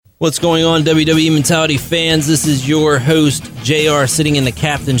What's going on, WWE Mentality fans? This is your host, JR, sitting in the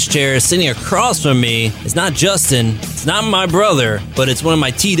captain's chair. Sitting across from me is not Justin, it's not my brother, but it's one of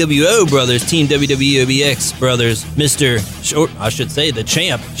my TWO brothers, Team WWE OBX brothers, the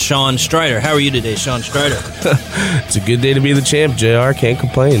champ, Sean Strider. How are you today, Sean Strider? It's a good day to be the champ, JR. Can't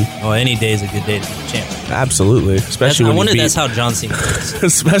complain. Oh, any day is a good day to be the champ. Absolutely. That's how John Cena is.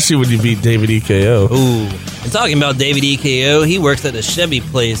 Especially when you beat David EKO. Ooh. And talking about David EKO, he works at a Chevy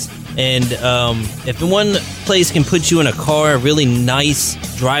place. And if one place can put you in a car, a really nice,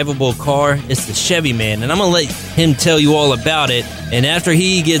 drivable car, it's the Chevy Man. And I'm going to let him tell you all about it. And after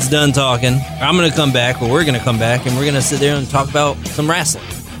he gets done talking, I'm going to come back, or we're going to come back, and we're going to sit there and talk about some wrestling.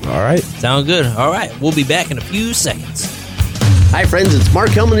 All right. Sound good? All right. We'll be back in a few seconds. Hi friends, it's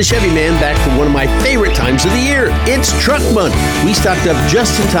Mark Hellman, the Chevy Man, back for one of my favorite times of the year. It's Truck Month. We stocked up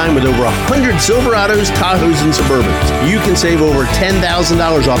just in time with over 100 Silverados, Tahoes, and Suburbans. You can save over $10,000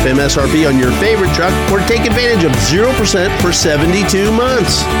 off MSRP on your favorite truck or take advantage of 0% for 72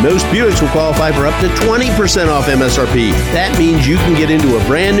 months. Most Buicks will qualify for up to 20% off MSRP. That means you can get into a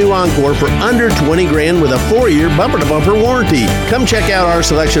brand new Encore for under $20,000 with a 4-year bumper-to-bumper warranty. Come check out our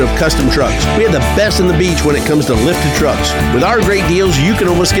selection of custom trucks. We have the best in the beach when it comes to lifted trucks. With our great deals, you can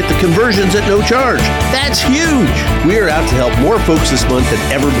almost get the conversions at no charge. That's huge! We are out to help more folks this month than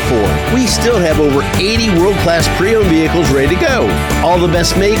ever before. We still have over 80 world-class pre-owned vehicles ready to go. All the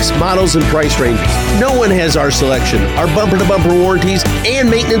best makes, models, and price ranges. No one has our selection, our bumper-to-bumper warranties, and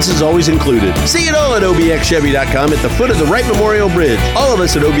maintenance is always included. See it all at obxchevy.com at the foot of the Wright Memorial Bridge. All of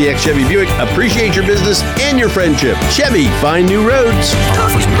us at OBX Chevy Buick appreciate your business and your friendship. Chevy, find new roads.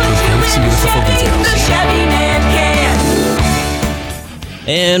 Offers include see the full details. The Chevy Man can.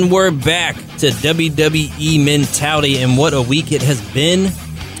 And we're back to WWE Mentality, and what a week it has been.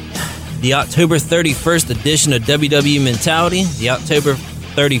 The October 31st edition of WWE Mentality, the October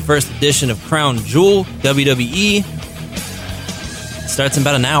 31st edition of Crown Jewel, WWE, starts in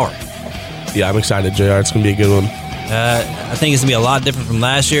about an hour. Yeah, I'm excited, JR. It's going to be a good one. I think it's going to be a lot different from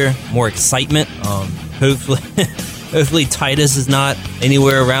last year. More excitement. Hopefully Titus is not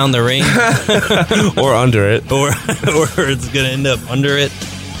anywhere around the ring. Or under it. Or it's going to end up under it.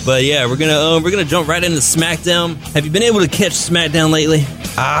 But yeah, we're gonna jump right into SmackDown. Have you been able to catch SmackDown lately?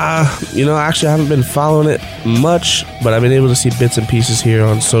 Actually I haven't been following it much, but I've been able to see bits and pieces here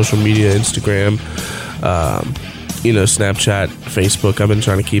on social media, Instagram, Snapchat, Facebook. I've been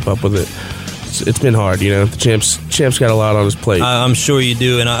trying to keep up with it. It's been hard, The champ's got a lot on his plate. I'm sure you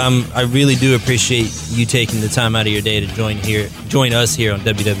do, and I really do appreciate you taking the time out of your day to join us here on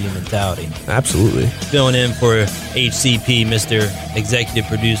WWE Mentality. Absolutely. Filling in for HCP, Mr. Executive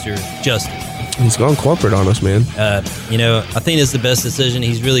Producer Justin. He's gone corporate on us, man. I think it's the best decision.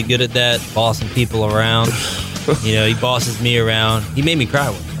 He's really good at that, bossing people around. He bosses me around. He made me cry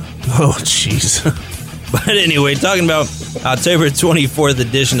one time. Oh, jeez. But anyway, talking about October 24th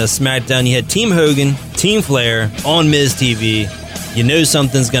edition of SmackDown, you had Team Hogan, Team Flair on Miz TV. You know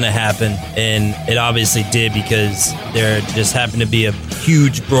something's going to happen, and it obviously did because there just happened to be a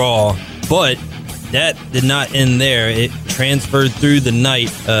huge brawl. But that did not end there. It transferred through the night,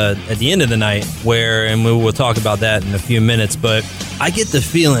 at the end of the night, and we will talk about that in a few minutes. But I get the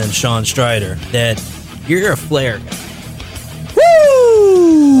feeling, Sean Strider, that you're a Flair guy.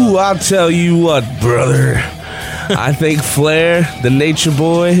 Woo! I'll tell you what, brother. I think Flair, the Nature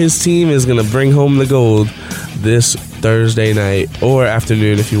Boy, his team is going to bring home the gold this Thursday night, or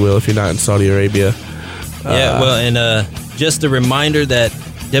afternoon, if you will, if you're not in Saudi Arabia. Just a reminder that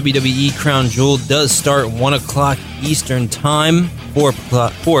WWE Crown Jewel does start 1 o'clock Eastern Time, 4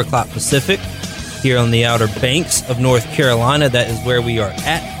 o'clock Pacific, here on the Outer Banks of North Carolina. That is where we are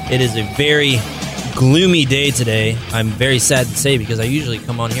at. It is a very gloomy day today. I'm very sad to say because I usually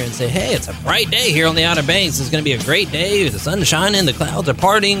come on here and say, hey, it's a bright day here on the Outer Banks. It's going to be a great day. The sun's shining, the clouds are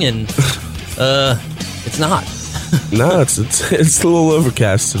parting, and it's not. No, it's a little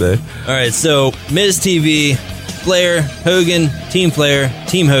overcast today. All right, so Miz TV, Flair, Hogan, Team Flair,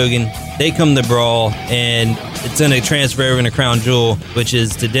 Team Hogan, they come to brawl, and it's going to transfer over into Crown Jewel, which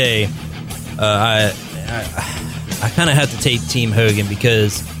is today. I kind of have to take Team Hogan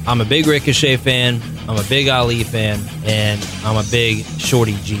because I'm a big Ricochet fan, I'm a big Ali fan, and I'm a big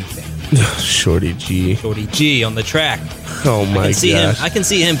Shorty G fan. Shorty G on the track. Oh my gosh. I can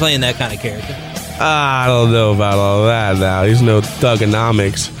see him playing that kind of character. I don't know about all that now. He's no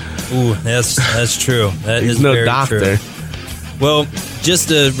thugonomics. Ooh, that's true. He's no very doctor. True. Well, just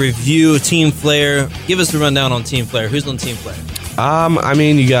to review Team Flair, give us the rundown on Team Flair. Who's on Team Flair?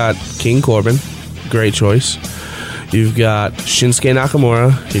 You got King Corbin. Great choice. You've got Shinsuke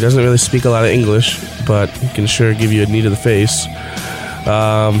Nakamura. He doesn't really speak a lot of English, but he can sure give you a knee to the face.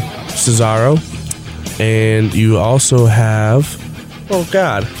 Cesaro, and you also have. Oh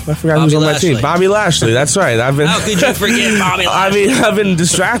God, I forgot who's on my team. Bobby Lashley. That's right. How could you forget Bobby Lashley? I've been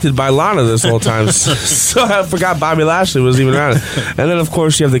distracted by Lana this whole time, so I forgot Bobby Lashley was even around. And then, of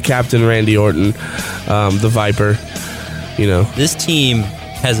course, you have the captain, Randy Orton, the Viper. This team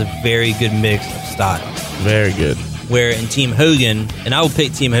has a very good mix of style. Very good. Where in Team Hogan, and I will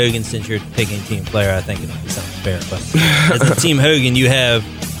pick Team Hogan since you're picking Team Flair. I think it sounds fair, but as in Team Hogan, you have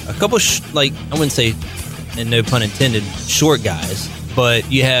a couple, I wouldn't say, and no pun intended, short guys.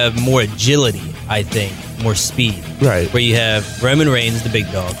 But you have more agility, I think, more speed. Right. Where you have Roman Reigns, the big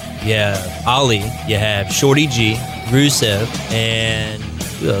dog. You have Ali. You have Shorty G, Rusev, and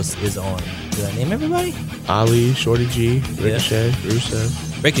who else is on? Did I name everybody? Ali, Shorty G, Ricochet,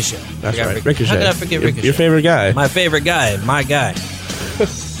 Rusev. Ricochet. That's right, Ricochet. How could I forget Ricochet? Your favorite guy. My favorite guy. My guy.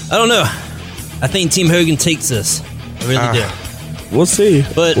 I don't know. I think Team Hogan takes this. I really do. We'll see.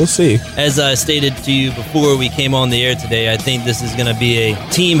 But we'll see. As I stated to you before we came on the air today, I think this is going to be a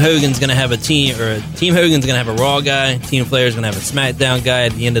Team Hogan's going to have Team Hogan's going to have a Raw guy. Team Flair's going to have a SmackDown guy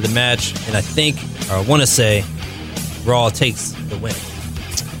at the end of the match. And I want to say, Raw takes the win.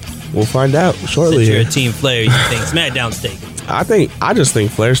 We'll find out shortly. Since you're a Team Flair, you think SmackDown's taking it. I just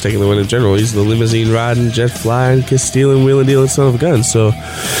think Flair's taking the win in general. He's the limousine riding, jet flying, kiss stealing, wheeling dealing son of a gun. So,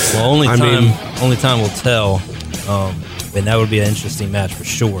 well, only time will tell. And that would be an interesting match for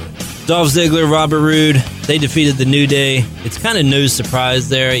sure. Dolph Ziggler, Robert Roode, they defeated the New Day. It's kind of no surprise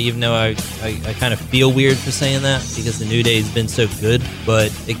there, even though I kind of feel weird for saying that because the New Day has been so good, but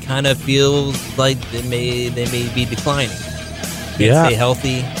it kind of feels like they may be declining. Stay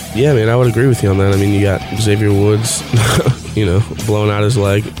healthy. Yeah, man, I would agree with you on that. I mean, you got Xavier Woods, blowing out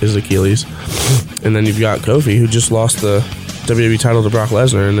his Achilles, and then you've got Kofi, who just lost the WWE title to Brock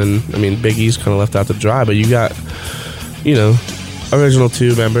Lesnar, and then, I mean, Big E's kind of left out to dry, but you got, original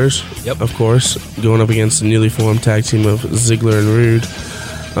 2 members, yep, of course, going up against the newly formed tag team of Ziggler and Roode.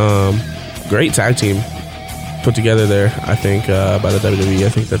 Great tag team put together there, I think, by the WWE. I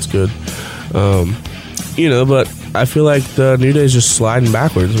think that's good. But I feel like the New Day is just sliding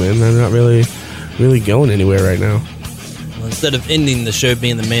backwards, man. They're not really going anywhere right now. Well, instead of ending the show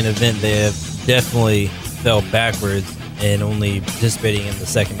being the main event, they have definitely fell backwards and only participating in the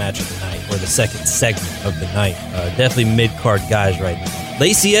second match of the night, or the second segment of the night. Definitely mid-card guys right now.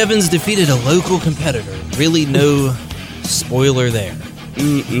 Lacey Evans defeated a local competitor. Really no spoiler there.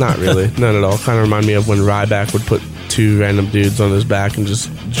 Not really. None at all. Kind of remind me of when Ryback would put 2 random dudes on his back and just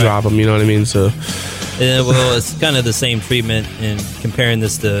drop them, you know what I mean? So, well, it's kind of the same treatment, and comparing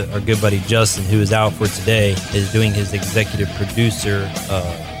this to our good buddy Justin, who is out for today, is doing his executive producer,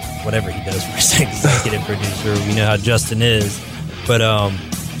 whatever he does for his executive producer. We know how Justin is. But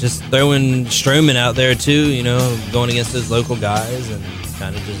just throwing Strowman out there, too, going against those local guys and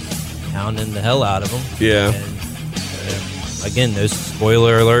kind of just pounding the hell out of them. Yeah. And, again, no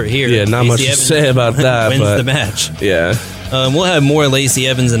spoiler alert here. Yeah, not much to say about that. Wins but the match. Yeah. We'll have more Lacey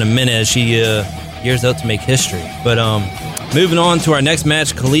Evans in a minute as she gears up to make history. But moving on to our next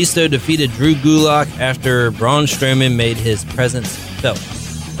match, Kalisto defeated Drew Gulak after Braun Strowman made his presence felt.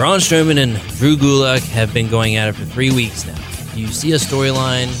 Braun Strowman and Drew Gulak have been going at it for 3 weeks now. Do you see a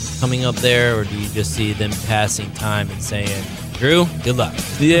storyline coming up there, or do you just see them passing time and saying, Drew, good luck?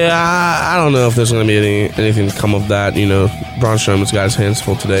 Yeah, I don't know if there's going to be anything to come of that. Braun Strowman's got his hands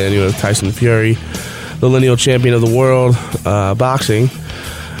full today anyway with Tyson Fury, the lineal champion of the world, boxing.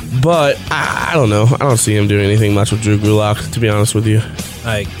 But I don't know. I don't see him doing anything much with Drew Gulak, to be honest with you.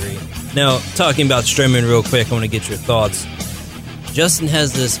 I agree. Now, talking about Strowman real quick, I want to get your thoughts. Justin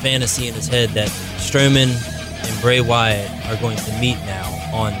has this fantasy in his head that Strowman and Bray Wyatt are going to meet now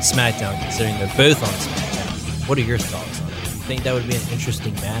on SmackDown, considering they're both on SmackDown. What are your thoughts on it? Do you think that would be an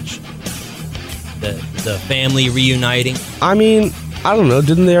interesting match? The family reuniting? I mean, I don't know.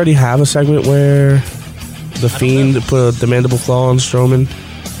 Didn't they already have a segment where the Fiend put the mandible claw on Strowman?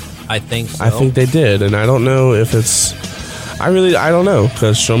 I think so. I think they did, and I don't know if it's... I don't know,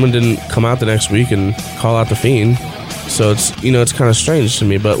 because Strowman didn't come out the next week and call out the Fiend. So it's kind of strange to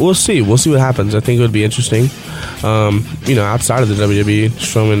me, but we'll see. We'll see what happens. I think it would be interesting. Outside of the WWE,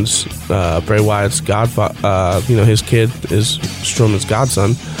 Strowman's Bray Wyatt's godfather. His kid is Strowman's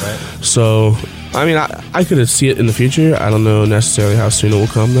godson. Right. So, I mean, I could see it in the future. I don't know necessarily how soon it will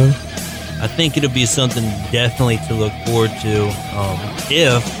come, though. I think it'll be something definitely to look forward to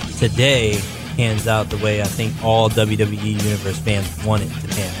if today pans out the way I think all WWE Universe fans want it to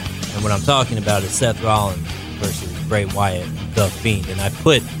pan out. And what I'm talking about is Seth Rollins versus Bray Wyatt, The Fiend. And I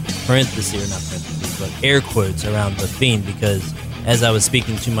put air quotes around The Fiend because as I was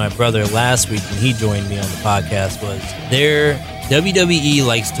speaking to my brother last week when he joined me on the podcast, was their WWE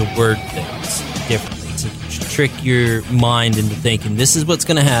likes to word things differently, to trick your mind into thinking this is what's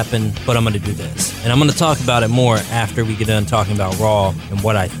going to happen, but I'm going to do this. And I'm going to talk about it more after we get done talking about Raw and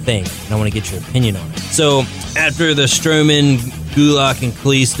what I think, and I want to get your opinion on it. So after the Strowman, Gulak, and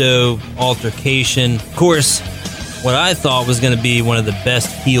Kalisto altercation, of course, what I thought was going to be one of the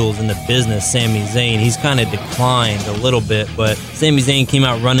best heels in the business, Sami Zayn, he's kind of declined a little bit, but Sami Zayn came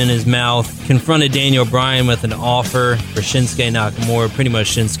out running his mouth, confronted Daniel Bryan with an offer for Shinsuke Nakamura, pretty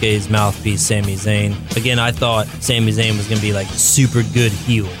much Shinsuke's mouthpiece, Sami Zayn. Again, I thought Sami Zayn was going to be like a super good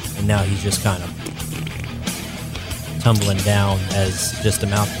heel, and now he's just kind of tumbling down as just a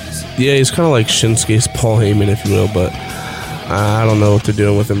mouthpiece. Yeah, he's kind of like Shinsuke's Paul Heyman, if you will, but I don't know what they're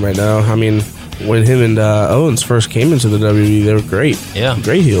doing with him right now. I mean, when him and Owens first came into the WWE, they were great. Yeah.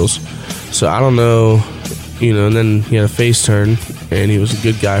 Great heels. So I don't know, and then he had a face turn, and he was a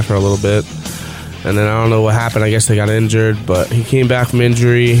good guy for a little bit. And then I don't know what happened. I guess they got injured, but he came back from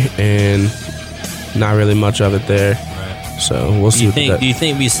injury, and not really much of it there. Right. So we'll see. Do you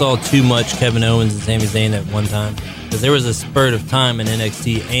think we saw too much Kevin Owens and Sami Zayn at one time? Because there was a spurt of time in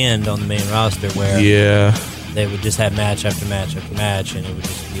NXT and on the main roster where they would just have match after match after match, and it would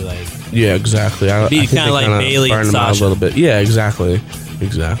just be like... Yeah, exactly. I think kind of like Bayley and Sasha. A little bit. Yeah, exactly.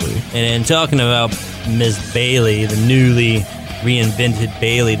 And talking about Miss Bayley, the newly reinvented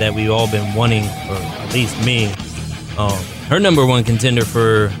Bayley that we've all been wanting, or at least me, her number one contender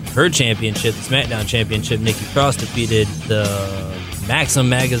for her championship, the SmackDown Championship, Nikki Cross, defeated the Maxim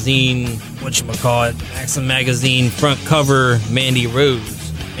Magazine, Maxim Magazine front cover Mandy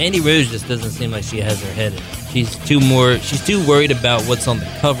Rose. Mandy Rose just doesn't seem like she has her head in it. She's too worried about what's on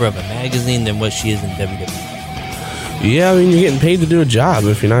the cover of a magazine than what she is in WWE. Yeah, I mean, you're getting paid to do a job.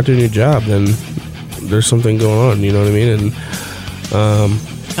 If you're not doing your job, then there's something going on, you know what I mean? And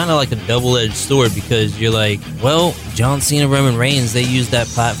it's kind of like a double-edged sword, because you're like, well, John Cena, Roman Reigns, they use that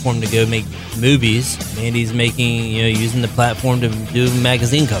platform to go make movies. Mandy's using the platform to do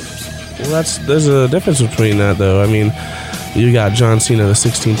magazine covers. Well, there's a difference between that, though. I mean, you got John Cena, the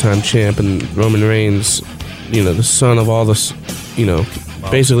 16-time champ, and Roman Reigns, the son of all this,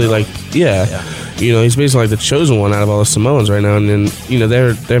 basically like, he's basically like the chosen one out of all the Samoans right now. And then,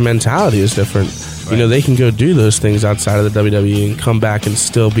 their mentality is different. Right. They can go do those things outside of the WWE and come back and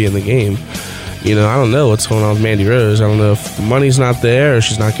still be in the game. I don't know what's going on with Mandy Rose. I don't know if the money's not there or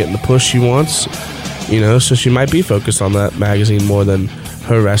she's not getting the push she wants, so she might be focused on that magazine more than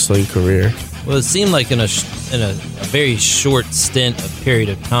her wrestling career. Well, it seemed like in a very short period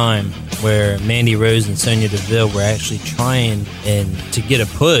of time where Mandy Rose and Sonya Deville were actually trying to get a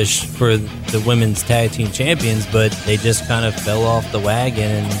push for the women's tag team champions, but they just kind of fell off the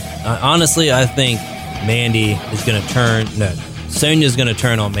wagon. And honestly, I think Sonya's going to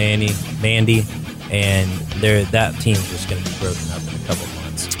turn on Mandy, and that team's just going to be broken up in a couple of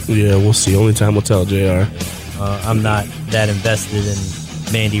months. Yeah, we'll see. Only time will tell, JR. I'm not that invested in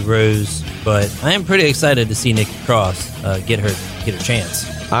Mandy Rose, but I am pretty excited to see Nikki Cross get her chance.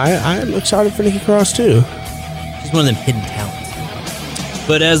 I am excited for Nikki Cross too. She's one of them hidden talents.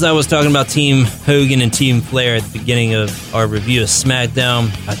 But as I was talking about Team Hogan and Team Flair at the beginning of our review of SmackDown,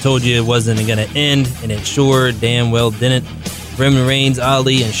 I told you it wasn't going to end, and it sure damn well didn't. Roman Reigns,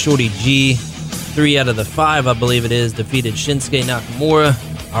 Ali, and Shorty G, 3 out of the 5, I believe it is, defeated Shinsuke Nakamura,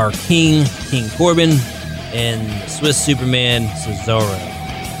 our King Corbin, and Swiss Superman Cesaro.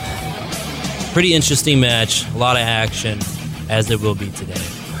 Pretty interesting match, a lot of action, as it will be today.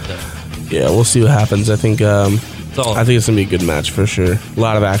 So. Yeah, we'll see what happens. I think it's going to be a good match for sure. A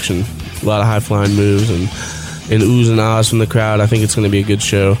lot of action, a lot of high-flying moves, and oohs and ahs from the crowd. I think it's going to be a good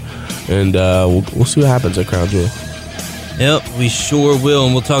show, and we'll see what happens at Crown Jewel. Yep, we sure will,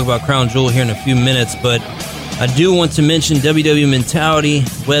 and we'll talk about Crown Jewel here in a few minutes, but I do want to mention WWE Mentality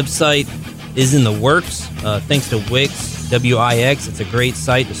website is in the works, thanks to Wix, WIX. It's a great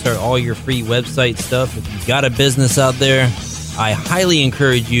site to start all your free website stuff. If you've got a business out there, I highly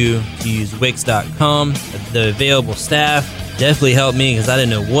encourage you to use Wix.com. The available staff definitely helped me because I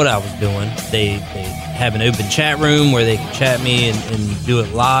didn't know what I was doing. They have an open chat room where they can chat me and do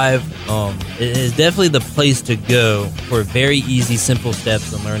it live. It is definitely the place to go for very easy, simple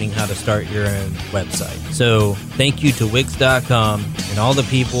steps in learning how to start your own website. So thank you to Wix.com and all the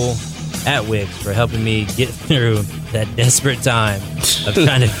people at Wix for helping me get through that desperate time of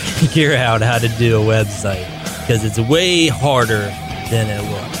trying to figure out how to do a website, because it's way harder than it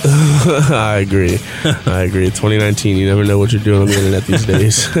looks. I agree. 2019, you never know what you're doing on the internet these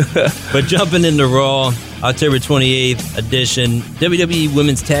days. But jumping into Raw, October 28th edition, WWE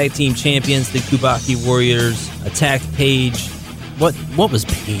Women's Tag Team Champions, the Kubaki Warriors, attacked Paige, what was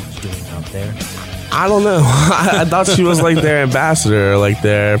Paige doing out there? I don't know. I thought she was like their ambassador, or like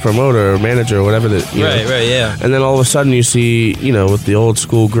their promoter or manager or whatever. Right, yeah. And then all of a sudden you see, with the old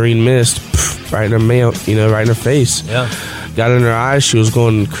school green mist, right in her right in her face. Yeah. Got in her eyes. She was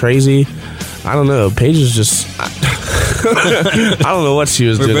going crazy. I don't know. Paige is just... I don't know what she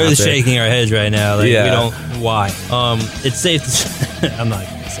was doing. We're both out there. shaking our heads right now. Like, Yeah. We don't... Why? It's safe to... I'm not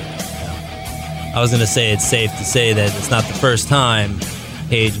going to say that. No. I was going to say it's safe to say that it's not the first time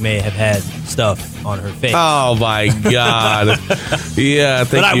Paige may have had stuff on her face. Oh my God! Yeah,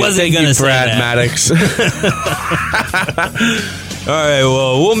 But I wasn't going to say Brad that. Maddox. All right,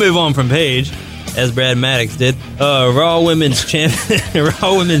 well, we'll move on from Paige, as Brad Maddox did. Raw Women's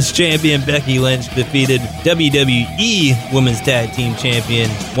Champion Becky Lynch defeated WWE Women's Tag Team Champion,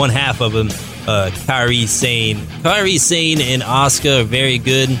 one half of them, Kairi Sane. Kairi Sane and Asuka are very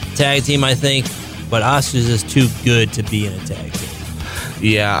good tag team, I think, but Asuka's just too good to be in a tag team.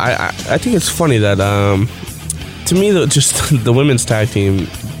 Yeah, I think it's funny that to me just the women's tag team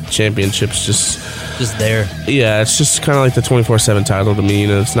championships just there. Yeah, it's just kind of like the 24/7 title to me.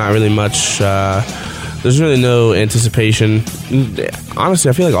 It's not really much. There's really no anticipation.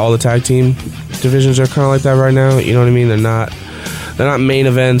 Honestly, I feel like all the tag team divisions are kind of like that right now. You know what I mean? They're not main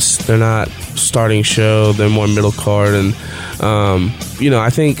events. They're not starting show. They're more middle card, and I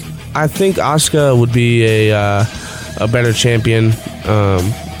think Asuka would be a better champion,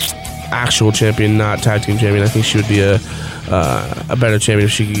 actual champion, not tag team champion. I think she would be a better champion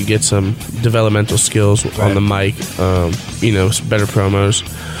if she could get some developmental skills on the mic, better promos.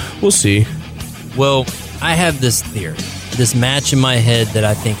 We'll see. Well, I have this theory, this match in my head that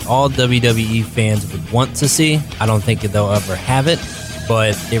I think all WWE fans would want to see. I don't think they'll ever have it,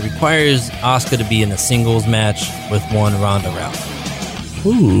 but it requires Asuka to be in a singles match with one Ronda Rousey.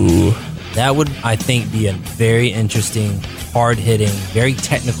 Ooh. That would, I think, be a very interesting, hard-hitting, very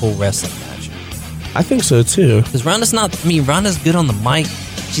technical wrestling match. I think so, too. Because Ronda's good on the mic.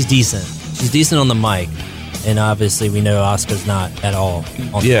 She's decent. She's decent on the mic. And obviously, we know Asuka's not at all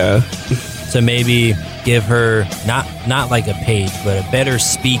on the mic. So maybe give her, not like a Paige, but a better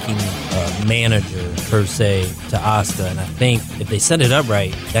speaking manager, per se, to Asuka. And I think if they set it up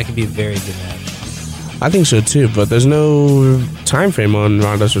right, that could be a very good match. I think so, too. But there's no time frame on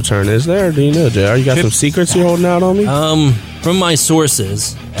Ronda's return, is there? Do you know, JR? You got some secrets you're holding out on me? From my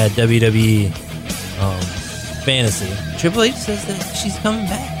sources at WWE Fantasy, Triple H says that she's coming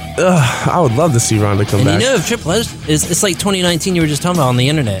back. I would love to see Ronda come back. And if Triple H it's like 2019 you were just talking about on the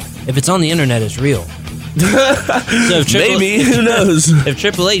internet. If it's on the internet, it's real. So if Maybe, who knows? If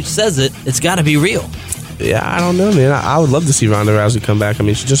Triple H says it, it's got to be real. Yeah, I don't know, man. I would love to see Ronda Rousey come back. I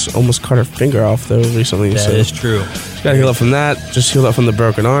mean, she just almost cut her finger off, though, recently. That is true. She got to heal up from that. Just healed up from the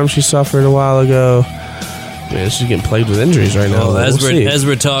broken arm she suffered a while ago. Man, she's getting plagued with injuries right now. Well, as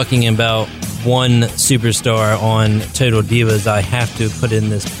we're talking about one superstar on Total Divas, I have to put in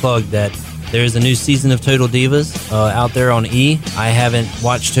this plug that there is a new season of Total Divas out there on E. I haven't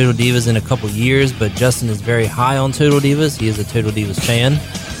watched Total Divas in a couple years, but Justin is very high on Total Divas. He is a Total Divas fan.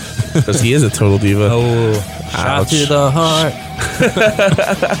 Because he is a total diva. Oh, shot to the heart.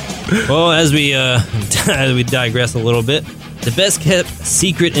 Well, as we digress a little bit, the best kept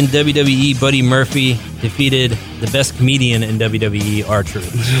secret in WWE, Buddy Murphy, defeated the best comedian in WWE,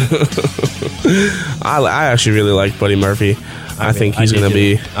 R-Truth. I actually really like Buddy Murphy. I think he's going to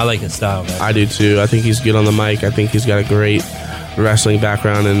be... I like his style, man. I do too. I think he's good on the mic. I think he's got a great wrestling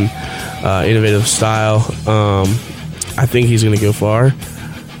background and innovative style. I think he's going to go far.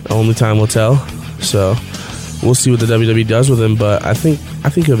 Only time will tell. So we'll see what the WWE does with him, but I think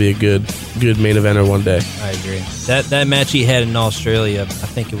he'll be a good main eventer one day. I agree. That match he had in Australia, I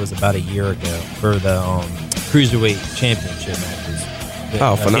think it was about a year ago for the Cruiserweight Championship matches.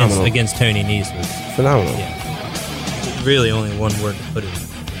 Oh, phenomenal. Against Tony Nese was phenomenal. Yeah. Really only one word to put it in.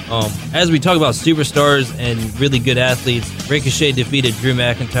 As we talk about superstars and really good athletes, Ricochet defeated Drew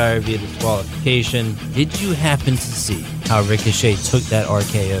McIntyre via disqualification. Did you happen to see how Ricochet took that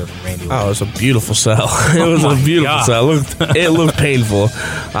RKO from Randy Orton? Oh, it was a beautiful sell. It was a beautiful sell. It looked painful.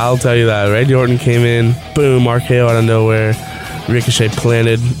 I'll tell you that. Randy Orton came in, boom, RKO out of nowhere. Ricochet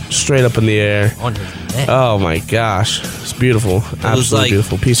planted straight up in the air. On his neck. Oh my gosh. It's beautiful. Absolutely like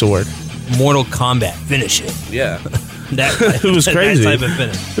beautiful. Piece of work. Mortal Kombat. Finish it. Yeah. It was crazy. That type of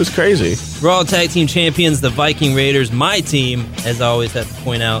finish. It was crazy. Raw Tag Team Champions, the Viking Raiders, my team, as I always have to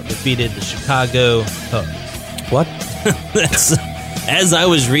point out, defeated the Chicago Cubs. What? As I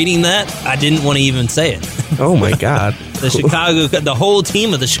was reading that, I didn't want to even say it. Oh my God. The whole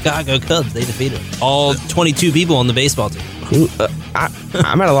team of the Chicago Cubs, they defeated all 22 people on the baseball team.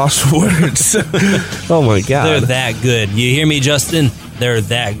 I'm at a loss for words. Oh my God. They're that good. You hear me, Justin? They're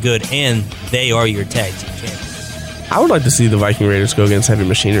that good, and they are your tag team champions. I would like to see the Viking Raiders go against Heavy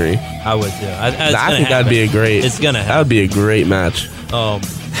Machinery. I would too. I think that'd be a great. It's gonna happen. That would be a great match.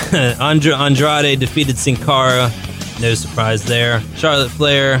 Andrade defeated Sin Cara. No surprise there. Charlotte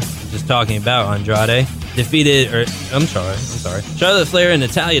Flair, just talking about Andrade, Charlotte Flair and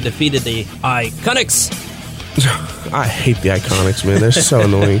Natalya defeated the Iconics. I hate the Iconics, man. They're so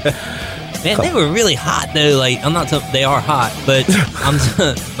annoying. Man, they were really hot though. Like, I'm not telling, they are hot, but I'm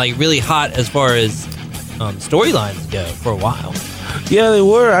like really hot as far as storylines go for a while. Yeah, they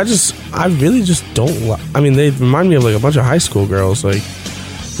were. I really just don't. I mean, they remind me of like a bunch of high school girls. Like,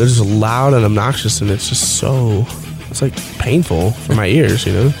 they're just loud and obnoxious, and it's just so. It's like painful for my ears,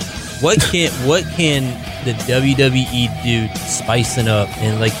 you know. What can the WWE do to spice it up?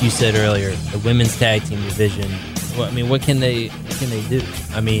 And like you said earlier, the women's tag team division. What can they do?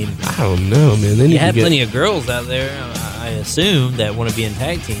 I mean, I don't know, man. They you have plenty of girls out there, I assume, that want to be in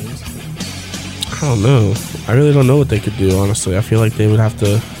tag teams. I don't know. I really don't know what they could do, honestly. I feel like they would have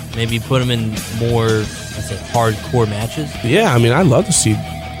to maybe put them in more, let's say, hardcore matches. Yeah, I mean, I'd love to see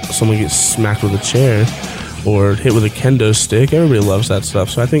someone get smacked with a chair or hit with a kendo stick. Everybody loves that stuff.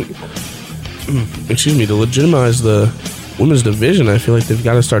 So I think, to legitimize the women's division, I feel like they've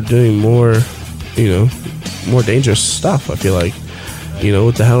got to start doing more, more dangerous stuff. I feel like,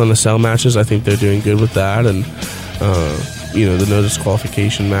 with the Hell in a Cell matches, I think they're doing good with that. And, the no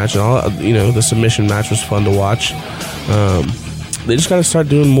disqualification match and all, the submission match was fun to watch. They just got to start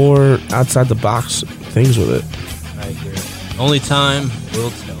doing more outside the box things with it. I agree. Only time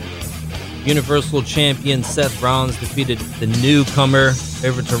will tell. Universal Champion Seth Rollins defeated the newcomer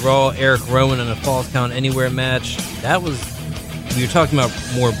over to Raw, Eric Rowan, in a Falls Count Anywhere match. That was, we were talking about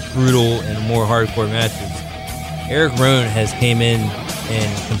more brutal and more hardcore matches. Eric Rowan has came in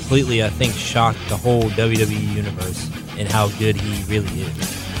and completely, I think, shocked the whole WWE universe and how good he really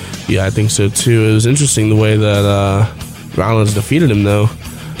is. Yeah, I think so too. It was interesting the way that Rollins defeated him, though.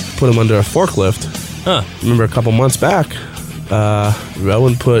 Put him under a forklift. Huh. Remember a couple months back,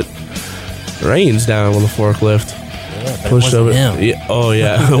 Rowan put Reigns down with a forklift. Yeah, but pushed over him. Yeah, oh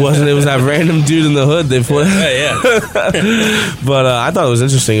yeah, it wasn't. It was that random dude in the hood they put. Yeah. But I thought it was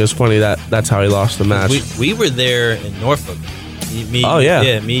interesting. It was funny that's how he lost the match. We were there in Norfolk. Me,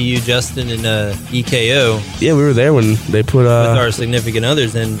 you, Justin, and EKO. Yeah, we were there when they put with our significant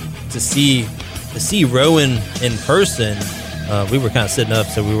others, and to see Rowan in person. We were kind of sitting up,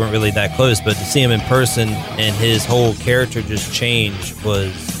 so we weren't really that close. But to see him in person and his whole character just change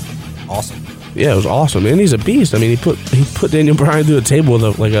was awesome. Yeah, it was awesome, and he's a beast. I mean, he put Daniel Bryan through a table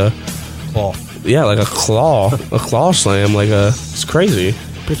with like a claw. Yeah, like a claw slam. It's crazy.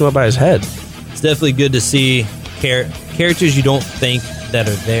 Picked him up by his head. It's definitely good to see characters you don't think that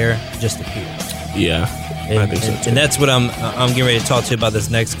are there just appear. Yeah, I think so too. And that's what I'm getting ready to talk to you about. This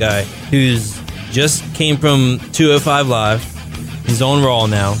next guy who's just came from 205 Live. He's on Raw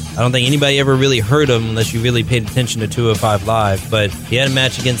now. I don't think anybody ever really heard of him unless you really paid attention to 205 Live. But he had a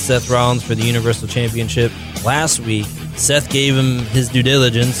match against Seth Rollins for the Universal Championship last week. Seth gave him his due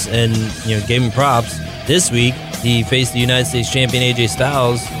diligence and gave him props. This week he faced the United States Champion AJ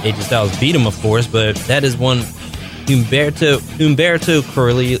Styles. AJ Styles beat him, of course, but that is one Humberto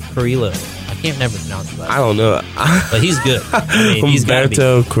Carrillo. I can't never pronounce that. I don't know, but he's good. He's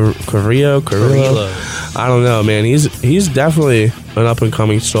Humberto Carrillo. I don't know, man. He's definitely an up and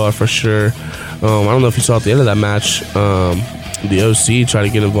coming star for sure. I don't know if you saw at the end of that match, the OC tried to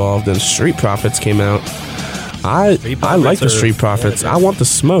get involved, and Street Profits came out. I like the Street Profits. I want the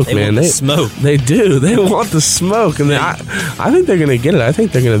smoke, man. Want the smoke. They do. They want the smoke, and I think they're gonna get it. I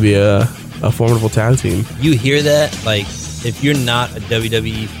think they're gonna be a formidable tag team. You hear that? Like, if you're not a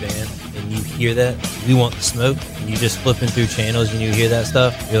WWE fan and you hear that, we want the smoke, and you just flipping through channels and you hear that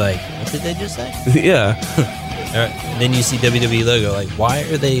stuff, you're like, what did they just say? Yeah. All right. And then you see WWE logo. Like, why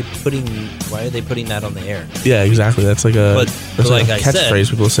are they putting that on the air? Yeah, exactly. That's like a catchphrase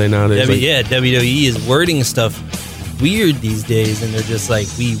people say nowadays. WWE is wording stuff weird these days, and they're just like,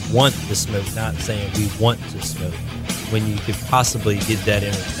 we want the smoke, not saying we want to smoke. When you could possibly get that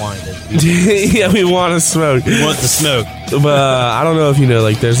intertwined. Yeah, we want to smoke. We want the smoke. But I don't know if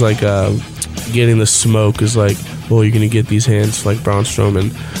like there's like getting the smoke is like, well, you're gonna get these hands like Braun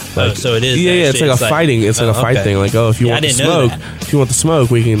Strowman. Like, so it is. Yeah, it's like a fighting. It's like a fight thing. Like, if you want the smoke,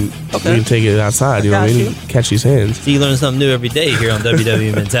 we can take it outside. You know what I mean? Catch these hands. So you learn something new every day here on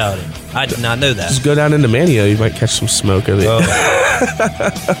WWE Mentality. I did not know that. Just go down into Manio. You might catch some smoke.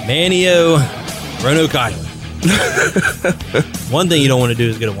 Manio, Roanoke Island. One thing you don't want to do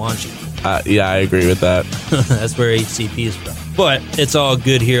is get a Wanchi. Yeah, I agree with that. That's where HCP is from. But it's all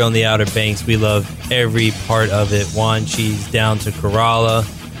good here on the Outer Banks. We love every part of it. Wan Cheese down to Kerala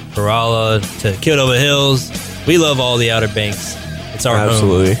to Kildover Hills. We love all the Outer Banks. It's our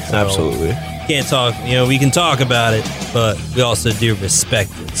Absolutely. home. So Absolutely. Can't talk, we can talk about it, but we also do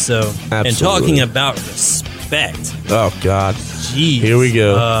respect it. So, Absolutely. And talking about respect. Oh, God. Jeez. Here we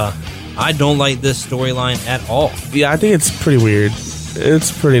go. I don't like this storyline at all. Yeah, I think it's pretty weird.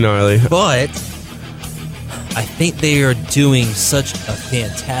 It's pretty gnarly. But I think they are doing such a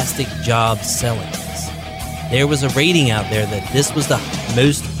fantastic job selling this. There was a rating out there that this was the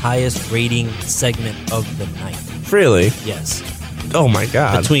most highest rating segment of the night. Really? Yes. Oh, my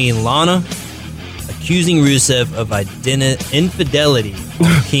God. Between Lana accusing Rusev of infidelity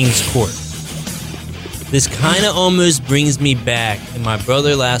on King's Court. This kind of almost brings me back, and my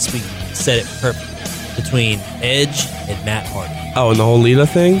brother last week said it perfectly, between Edge and Matt Hardy. Oh, and the whole Lita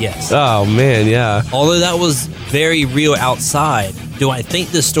thing? Yes. Oh, man, yeah. Although that was very real outside, do I think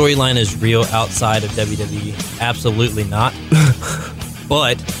this storyline is real outside of WWE? Absolutely not.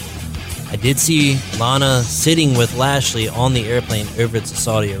 But I did see Lana sitting with Lashley on the airplane over to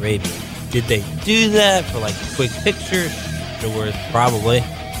Saudi Arabia. Did they do that for like a quick picture? Afterwards, probably.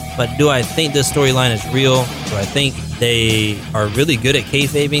 But do I think this storyline is real? Do I think they are really good at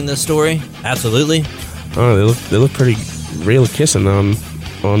kayfabing this story? Absolutely. Oh, they look pretty real kissing on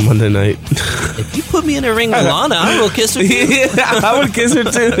Monday night. If you put me in a ring with Lana, I will kiss her too. Yeah, I would kiss her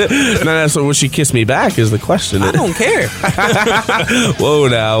too. No, so will she kiss me back is the question. I don't care. Whoa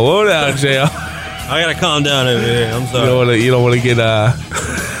now, JR. I gotta calm down over here. I'm sorry. You don't want to get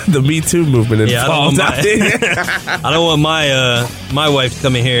the Me Too movement involved. I don't want my wife to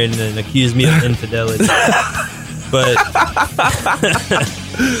come in here and accuse me of infidelity. But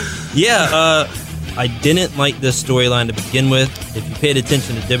yeah, I didn't like this storyline to begin with. If you paid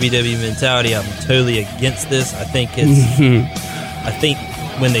attention to WWE mentality, I'm totally against this. I think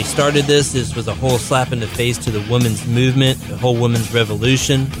when they started this was a whole slap in the face to the women's movement, the whole women's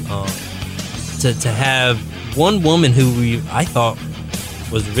revolution. To have one woman who I thought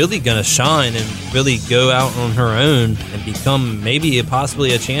was really going to shine and really go out on her own and become maybe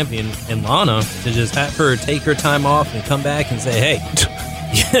possibly a champion in Lana, to just have her take her time off and come back and say, hey,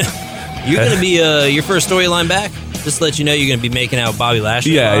 you're going to be your first storyline back. Just to let you know, you're going to be making out with Bobby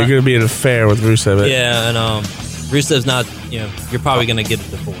Lashley. Yeah, you're going to be in an affair with Rusev. Yeah, and Rusev's not, you're probably going to get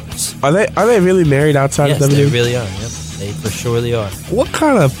a divorce. Are they really married outside Yes, of WWE? they really are. Yep, they for surely are. What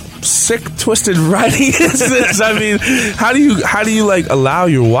kind of sick, twisted writing is this? I mean, how do you like allow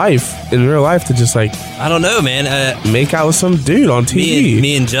your wife in real life to just like, I don't know, man. make out with some dude on TV?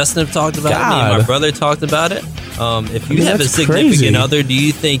 Me and Justin have talked about it. Me and my brother talked about it. If you have a that's significant crazy. other, do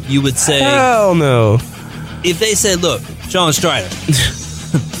you think you would say, Hell no. if they said, look, Sean Strider,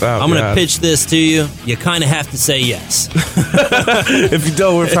 I'm going to pitch this to you, you kind of have to say yes. If you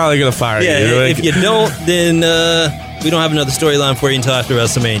don't, we're probably going to fire Yeah, you. if you don't, then we don't have another storyline for you until after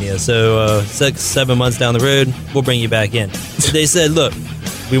WrestleMania. So 6-7 months down the road, we'll bring you back in. They said, look,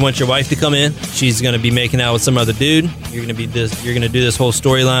 we want your wife to come in. She's going to be making out with some other dude. You're going to do this whole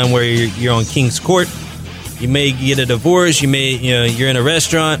storyline where you're on King's Court. You may get a divorce. You're in a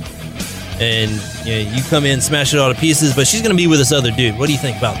restaurant, and you come in, smash it all to pieces. But she's going to be with this other dude. What do you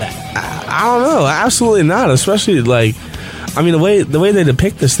think about that? I don't know. Absolutely not. Especially like, I mean, the way they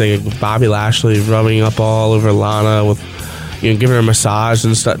depict this thing, with Bobby Lashley rubbing up all over Lana with, giving her a massage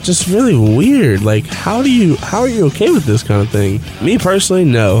and stuff, just really weird. Like, how are you okay with this kind of thing? Me personally,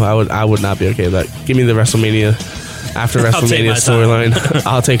 no, I would not be okay with that. Give me the WrestleMania after WrestleMania storyline.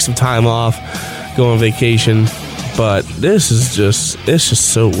 I'll take some time off, go on vacation. But it's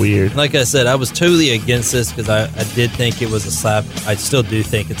just so weird. Like I said, I was totally against this because I did think it was a slap. I still do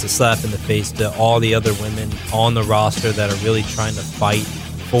think it's a slap in the face to all the other women on the roster that are really trying to fight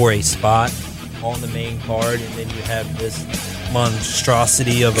for a spot on the main card. And then you have this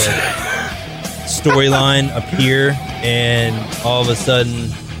monstrosity of a storyline appear, and all of a sudden,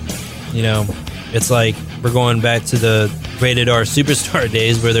 it's like we're going back to the rated R superstar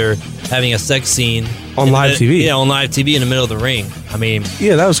days where they're having a sex scene on live TV. Yeah, on live TV in the middle of the ring. I mean,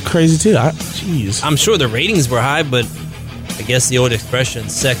 yeah, that was crazy too. Jeez, I'm sure the ratings were high, but I guess the old expression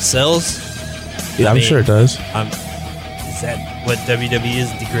 "sex sells." Yeah, I'm sure it does. Is that what WWE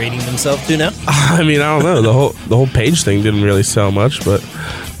is degrading themselves to now? I mean, I don't know. The whole Page thing didn't really sell much, but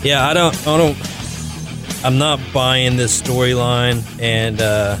yeah, I'm not buying this storyline, and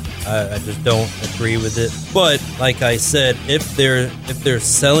I just don't agree with it. But like I said, if they're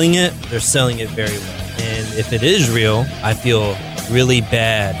selling it, they're selling it very well. And if it is real, I feel really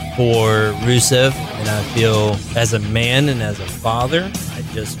bad for Rusev, and I feel as a man and as a father, I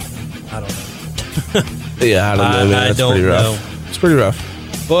don't know. Yeah, I don't know, man. That's don't pretty rough. know. It's pretty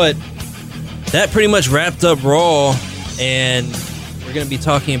rough. But that pretty much wrapped up Raw, and we're going to be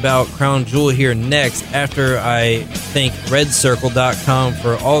talking about Crown Jewel here next after I thank RedCircle.com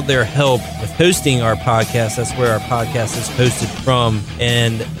for all their help with hosting our podcast. That's where our podcast is hosted from.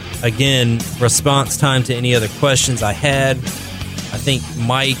 And again, response time to any other questions I had. I think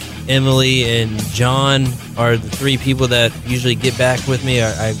Mike, Emily, and John are the three people that usually get back with me.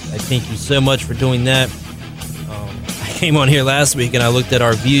 I thank you so much for doing that. I came on here last week and I looked at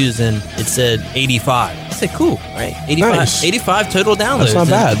our views and it said 85. I said, cool, right? 85, Nice. 85 total downloads That's not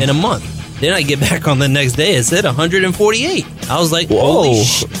bad. in a month. Then I get back on the next day, it said 148. I was like, Whoa. holy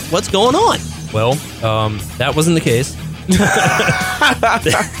what's going on? Well, that wasn't the case.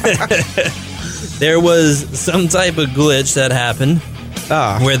 There was some type of glitch that happened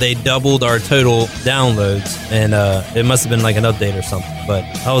where they doubled our total downloads, and it must have been like an update or something. But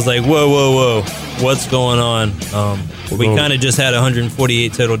I was like, whoa, what's going on? We kind of just had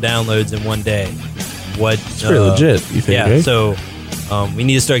 148 total downloads in one day. What? It's pretty legit, you think, Yeah, right? so we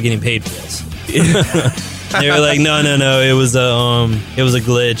need to start getting paid for this. They were like, no, it was a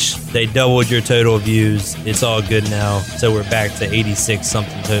glitch. They doubled your total views. It's all good now. So we're back to 86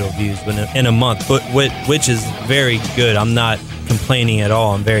 something total views in a month, but which is very good. I'm not complaining at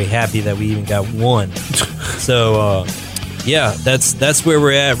all. I'm very happy that we even got one. So yeah, that's where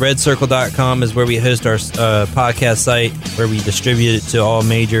we're at. RedCircle.com is where we host our podcast site, where we distribute it to all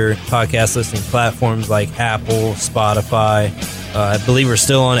major podcast listening platforms like Apple, Spotify. I believe we're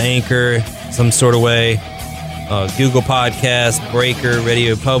still on Anchor, some sort of way. Google Podcasts, Breaker,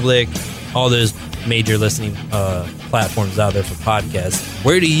 Radio Public, all those major listening platforms out there for podcasts.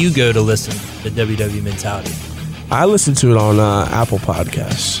 Where do you go to listen to WWE Mentality? I listen to it on Apple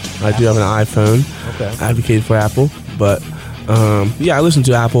Podcasts. I do have an iPhone. Okay. I advocate for Apple, but yeah, I listen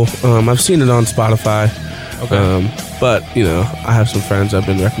to Apple. I've seen it on Spotify. Okay. But you know, I have some friends I've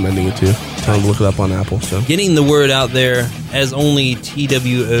been recommending it to. Tell them to look it up on Apple. So Getting the word out there as only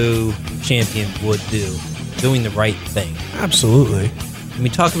TWO champion would do. Doing the right thing. absolutely. When we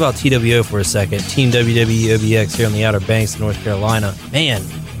talk about TWO for a second, Team WWE OBX here on the Outer Banks, North Carolina. Man,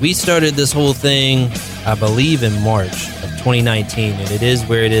 we started this whole thing, I believe, in March of 2019, and it is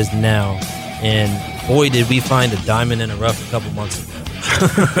where it is now. And boy, did we find a diamond in the rough a couple months ago.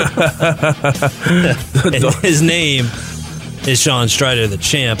 And his name is Sean Strider, the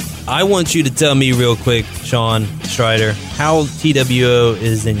champ. I want you to tell me real quick, Sean Strider, how TWO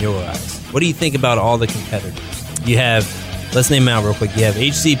is in your eyes. What do you think about all the competitors? You have, let's name them out real quick. You have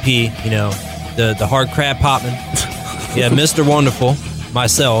HCP, you know, the hard crab Popman. You have Mr. Wonderful,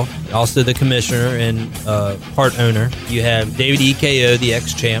 myself, also the commissioner and part owner. You have David EKO, the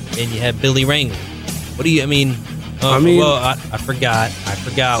ex-champ, and you have Billy Wrangler. What do you, well, I forgot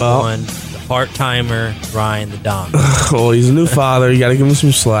one. The part-timer, Ryan the Dom. Well, he's a new father. You got to give him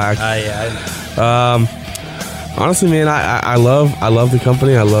some slack. Honestly, man, I love the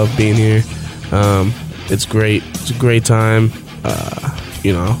company. I love being here. It's great. It's a great time.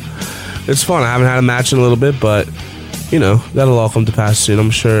 You know, it's fun. I haven't had a match in a little bit, but you know, that'll all come to pass soon. I'm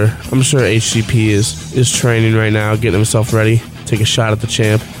sure HCP is training right now, getting himself ready, take a shot at the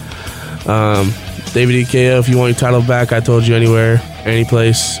champ. David EKO, if you want your title back, I told you anywhere, any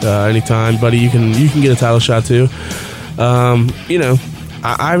place, anytime, buddy, you can get a title shot too. You know,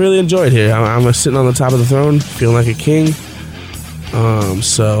 I really enjoy it here. I'm sitting on the top of the throne, feeling like a king.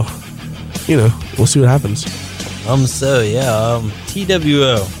 So, you know, we'll see what happens. TWO.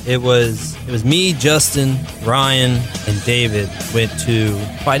 It was me, Justin, Ryan, and David went to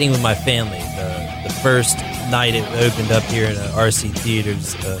Fighting With My Family, the first night it opened up here in RC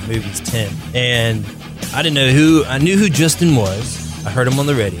Theaters, Movies 10. And I knew who Justin was. I heard him on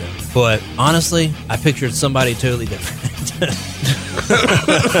the radio. But honestly, I pictured somebody totally different.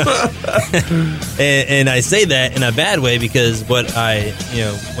 and I say that in a bad way because when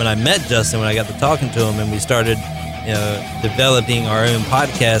I met Justin, when I got to talking to him and we started, developing our own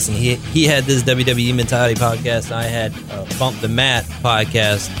podcast, and he had this WWE Mentality podcast, and I had Bump the Mat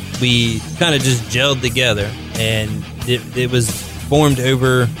podcast. We kind of just gelled together, and it was formed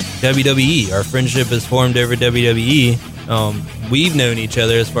over WWE. Our friendship is formed over WWE. We've known each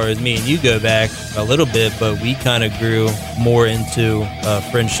other as far as me and you go back a little bit, but we kind of grew more into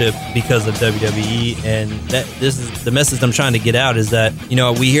friendship because of WWE. And this is the message I'm trying to get out, is that,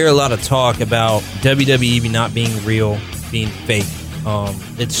 we hear a lot of talk about WWE not being real, being fake.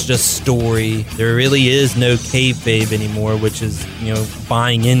 It's just story. There really is no kayfabe anymore, which is,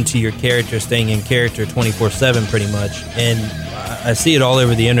 buying into your character, staying in character 24/7 pretty much. And I see it all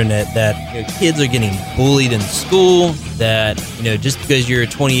over the internet that kids are getting bullied in school, that just because you're a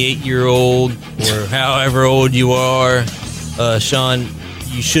 28-year-old or however old you are, Sean,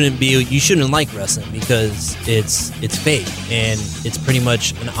 you shouldn't like wrestling because it's fake and it's pretty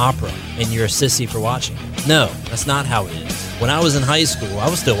much an opera and you're a sissy for watching it. No, that's not how it is. When I was in high school, I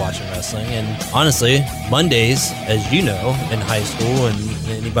was still watching wrestling, and honestly, Mondays, as you know, in high school, and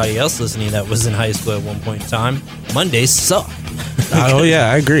anybody else listening that was in high school at one point in time, Mondays suck. Oh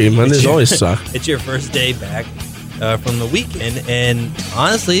yeah, I agree. Mondays always suck. It's your first day back from the weekend, and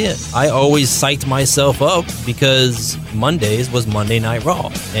honestly, I always psyched myself up because Mondays was Monday Night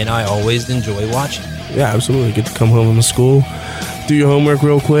Raw, and I always enjoy watching. Yeah, absolutely. Get to come home from school, do your homework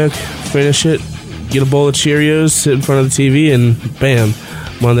real quick, finish it, get a bowl of Cheerios, sit in front of the TV, and bam,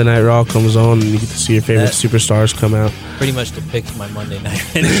 Monday Night Raw comes on, and you get to see your favorite superstars come out. Pretty much depicts my Monday night.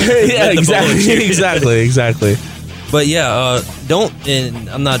 Yeah, exactly. But yeah, and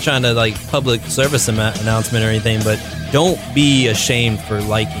I'm not trying to like public service announcement or anything, but don't be ashamed for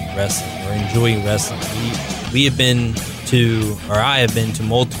liking wrestling or enjoying wrestling. I have been to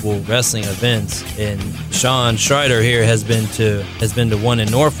multiple wrestling events, and Sean Schreider here has been to one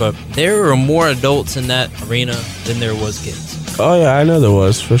in Norfolk. There were more adults in that arena than there was kids. Oh yeah, I know there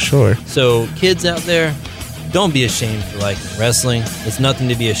was, for sure. So kids out there, don't be ashamed for liking wrestling. It's nothing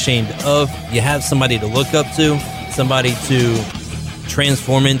to be ashamed of. You have somebody to look up to, somebody to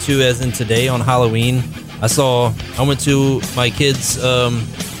transform into, as in today on Halloween. I went to my kids'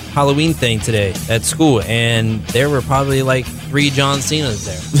 Halloween thing today at school, and there were probably like 3 John Cenas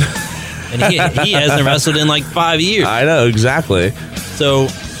there. And he hasn't wrestled in like 5 years. I know, exactly. So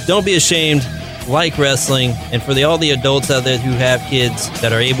don't be ashamed. Like wrestling, and for all the adults out there who have kids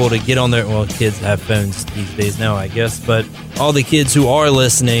that are able to get on kids have phones these days now, I guess, but all the kids who are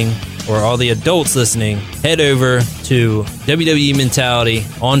listening, or all the adults listening, head over to WWE Mentality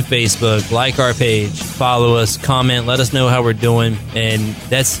on Facebook, like our page, follow us, comment, let us know how we're doing, and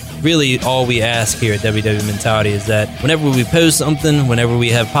that's really all we ask here at WWE Mentality, is that whenever we post something, whenever we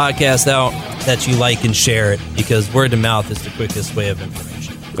have podcasts out, that you like and share it, because word of mouth is the quickest way of information.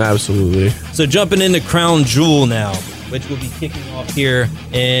 Absolutely. So jumping into Crown Jewel now, which will be kicking off here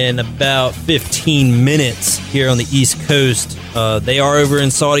in about 15 minutes here on the East Coast. They are over in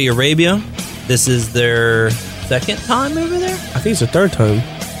Saudi Arabia. This is their second time over there? I think it's the third time.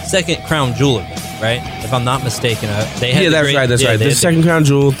 Second Crown Jewel event, right? If I'm not mistaken. They had that's right. This is second Crown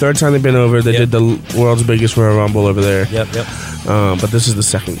Jewel, third time they've been over. They did the world's biggest Royal Rumble over there. Yep. But this is the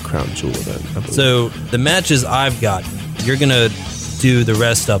second Crown Jewel event. So the matches I've gotten, you're going to do the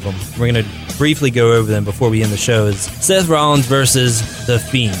rest of them. We're going to briefly go over them before we end the show. Is Seth Rollins versus The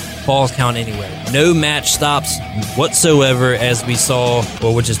Fiend. Falls count anywhere. No match stops whatsoever, as we saw,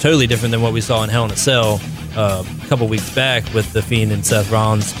 which is totally different than what we saw in Hell in a Cell a couple weeks back with The Fiend and Seth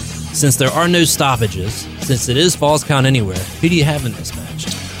Rollins. Since there are no stoppages, since it is Falls count anywhere, who do you have in this match?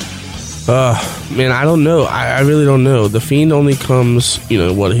 Man, I don't know. I really don't know. The Fiend only comes, he's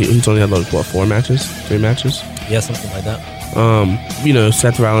only had 3 matches? Yeah, something like that.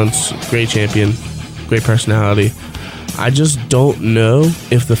 Seth Rollins, great champion, great personality. I just don't know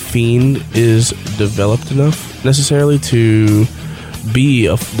if The Fiend is developed enough necessarily to be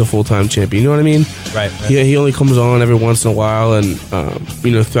the full-time champion. You know what I mean? Right. He only comes on every once in a while, and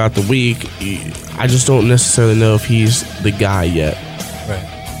throughout the week, I just don't necessarily know if he's the guy yet. Right.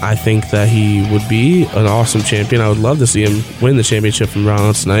 I think that he would be an awesome champion. I would love to see him win the championship from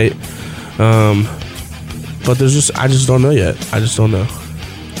Rollins tonight. But I just don't know yet. I just don't know.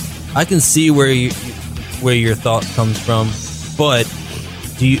 I can see where your thought comes from, but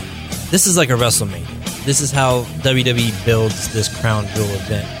this is like a WrestleMania. This is how WWE builds this Crown Jewel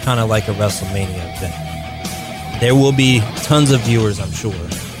event, kind of like a WrestleMania event. There will be tons of viewers, I'm sure,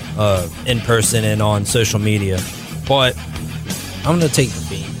 in person and on social media, but I'm going to take The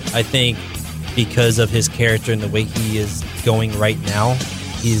Fiend. I think because of his character and the way he is going right now,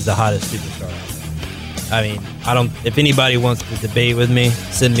 he's the hottest superstar out there. I mean, if anybody wants to debate with me,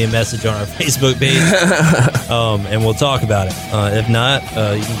 send me a message on our Facebook page, and we'll talk about it. If not,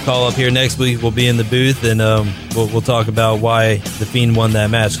 you can call up here next week. We'll be in the booth, and we'll talk about why The Fiend won that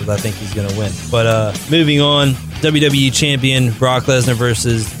match, because I think he's going to win. But moving on, WWE Champion Brock Lesnar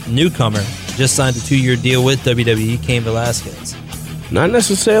versus newcomer. Just signed a 2-year deal with WWE, Cain Velasquez. Not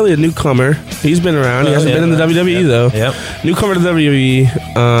necessarily a newcomer. He's been around. He hasn't been in the WWE, though. Yep. Newcomer to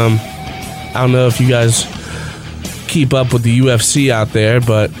WWE. I don't know if you guys keep up with the UFC out there,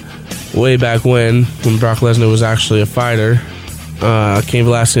 but way back when Brock Lesnar was actually a fighter, Cain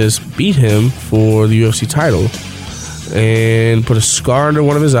Velasquez beat him for the UFC title and put a scar under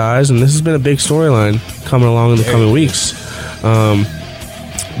one of his eyes, and this has been a big storyline coming along in the coming weeks.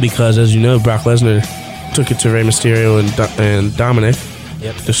 because, as you know, Brock Lesnar took it to Rey Mysterio and Dominic.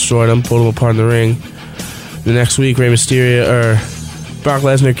 Yep. Destroyed them, pulled them apart in the ring. The next week, Brock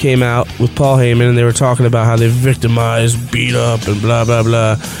Lesnar came out with Paul Heyman, and they were talking about how they victimized, beat up, and blah, blah,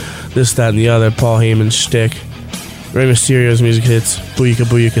 blah. This, that, and the other. Paul Heyman's shtick. Rey Mysterio's music hits. Booyaka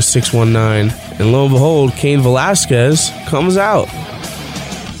Booyaka 619. And lo and behold, Cain Velasquez comes out.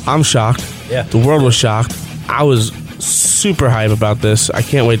 I'm shocked. Yeah. The world was shocked. I was super hype about this. I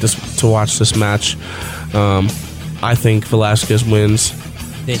can't wait to watch this match. I think Velasquez wins.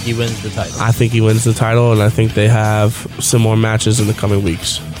 I think he wins the title. I think he wins the title, and I think they have some more matches in the coming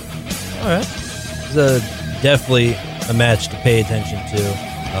weeks. All right. It's definitely a match to pay attention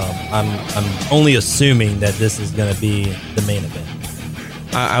to. I'm only assuming that this is going to be the main event.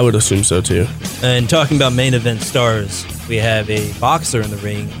 I would assume so, too. And talking about main event stars, we have a boxer in the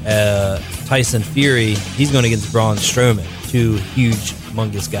ring, Tyson Fury. He's going against Braun Strowman, two huge,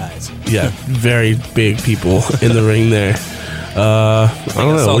 humongous guys. Yeah, very big people in the ring there. I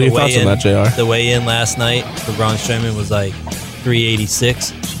don't know. What are your thoughts on that, JR? The weigh-in last night for Braun Strowman was like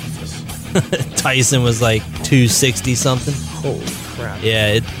 386. Tyson was like 260 something. Holy crap.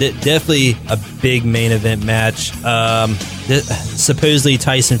 Yeah, it definitely a big main event match. Supposedly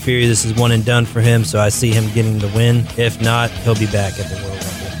Tyson Fury, this is one and done for him, so I see him getting the win. If not, he'll be back at the Royal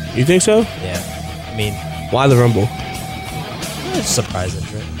Rumble. You think so? Yeah. I mean, why the Rumble? It's a surprise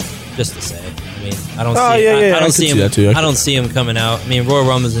entrant, just to say. I mean, I don't see. I don't see him. That too. I don't see him coming out. I mean, Royal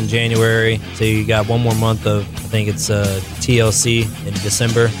Rumble's in January, so you got one more month of, I think it's TLC in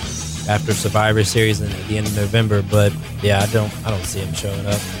December after Survivor Series and at the end of November. But yeah, I don't see him showing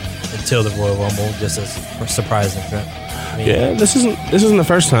up until the Royal Rumble, just as a surprise entrant. I mean, yeah, this isn't the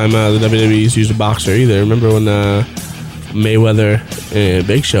first time the WWE's used a boxer either. Remember when Mayweather and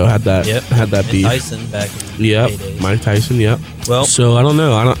Big Show had that beef? Tyson back in the days. Mike Tyson. Yep. Well, so I don't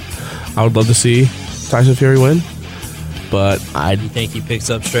know. I would love to see Tyson Fury win, but you think he picks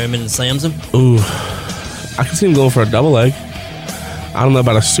up Strowman and slams him? Ooh, I can see him going for a double leg. I don't know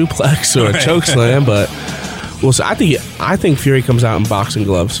about a suplex or a choke slam, but well, so I think Fury comes out in boxing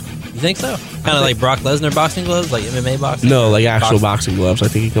gloves. You think so? Kind of like Brock Lesnar boxing gloves, like MMA boxing? No, like actual boxing gloves. I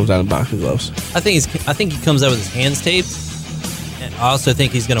think he comes out in boxing gloves. I think he comes out with his hands taped. And I also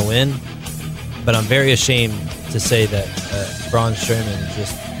think he's going to win, but I'm very ashamed to say that Braun Strowman is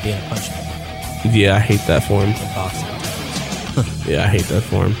just being a punch bag. Yeah, I hate that for him. In boxing. Yeah, I hate that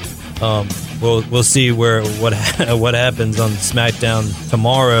for him. We'll see what happens on SmackDown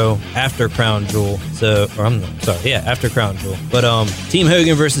tomorrow after Crown Jewel. After Crown Jewel. But Team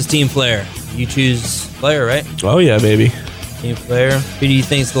Hogan versus Team Flair. You choose Flair, right? Oh yeah, baby. Team Flair. Who do you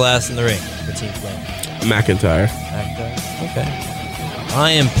think's the last in the ring for Team Flair? McIntyre. Okay.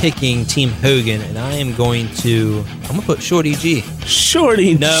 I am picking Team Hogan, and I'm gonna put Shorty G.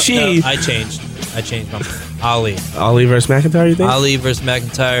 Shorty G. No, I changed my Ali. Ali versus McIntyre, you think? Ali versus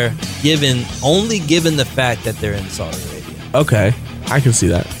McIntyre, given the fact that they're in Saudi Arabia. Okay, I can see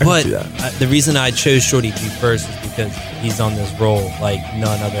that. The reason I chose Shorty G first is because he's on this role like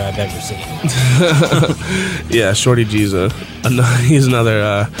none other I've ever seen. Yeah, Shorty G's he's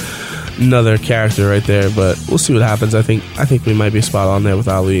another character right there, but we'll see what happens. I think we might be spot on there with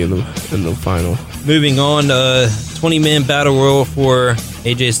Ali in the final. Moving on, 20-man battle royal for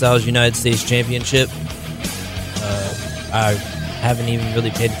AJ Styles United States Championship. I haven't even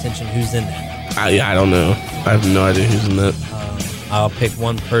really paid attention who's in that. I don't know. I have no idea who's in that. I'll pick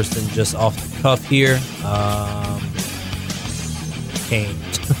one person just off the cuff here. Kane.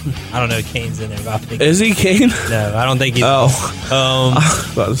 I don't know if Kane's in there. Is he Kane? No, I don't think he's. I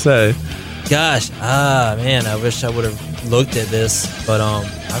was about to say. Gosh, man, I wish I would have looked at this, but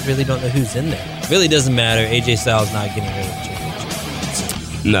I really don't know who's in there. It really doesn't matter. AJ Styles not getting rid of the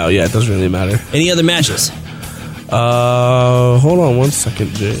championship. No, yeah, it doesn't really matter. Any other matches? Hold on 1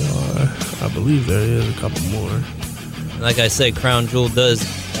 second, JR. I believe there is a couple more. Like I said, Crown Jewel does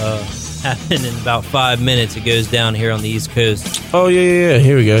happen in about 5 minutes. It goes down here on the East Coast. Oh yeah.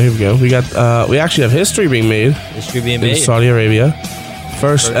 Here we go. We got we actually have history being made. In Saudi Arabia.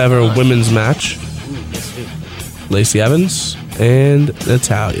 First ever time. Women's match. Ooh, yes, dude. Lacey Evans and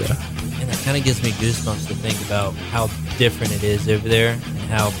Natalya. And that kind of gives me goosebumps to think about how different it is over there and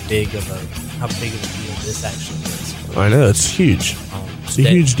how big of a deal this actually is. I know, it's huge. It's a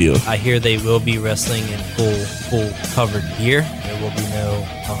huge deal. I hear they will be wrestling in full covered gear. There will be no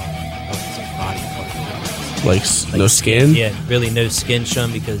body part. Like no skin? Yeah, really no skin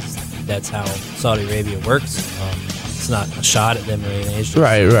shown because that's how Saudi Arabia works. It's not a shot at them or anything. It's just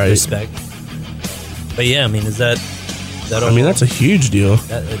right. respect. But yeah, I mean, is that I mean, that's a huge deal.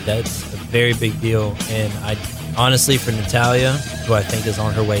 That's a very big deal, and honestly, for Natalya, who I think is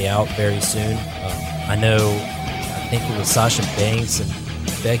on her way out very soon, I think it was Sasha Banks and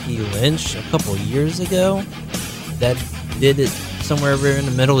Becky Lynch a couple years ago that did it somewhere over in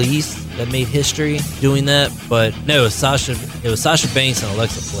the Middle East that made history doing that. But no, it was Sasha Banks and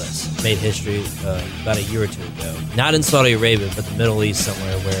Alexa Bliss made history about a year or two ago. Not in Saudi Arabia, but the Middle East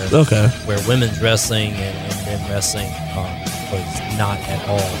somewhere where women's wrestling and men wrestling was not at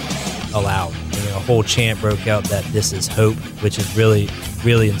all allowed. A whole chant broke out that this is hope, which is really,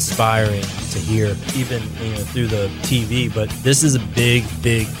 really inspiring to hear, even through the TV. But this is a big,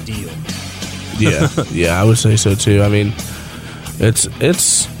 big deal. Yeah, I would say so too. I mean, it's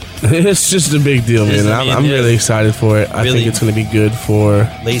just a big deal, man. I'm really excited for it. I think it's going to be good for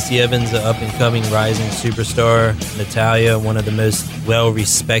Lacey Evans, an up-and-coming rising superstar. Natalya, one of the most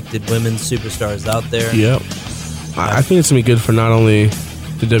well-respected women's superstars out there. Yep. I think it's going to be good for not only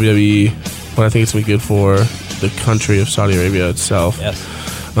the WWE, but I think it's going to be good for the country of Saudi Arabia itself. Yes.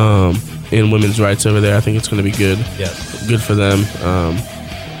 In women's rights over there, I think it's going to be good. Yes. Good for them.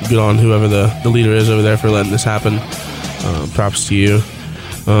 Good on whoever the leader is over there for letting this happen. Props to you.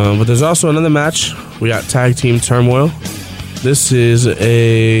 But there's also another match. We got Tag Team Turmoil. This is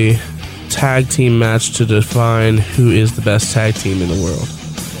a tag team match to define who is the best tag team in the world.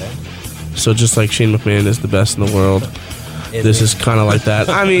 Okay. So just like Shane McMahon is the best in the world, this is kind of like that.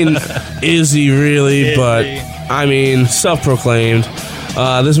 I mean, is he really? But I mean, self-proclaimed.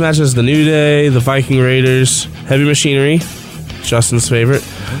 This match is the New Day, the Viking Raiders, Heavy Machinery, Justin's favorite,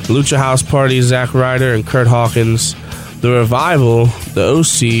 Lucha House Party, Zack Ryder and Kurt Hawkins, the Revival, the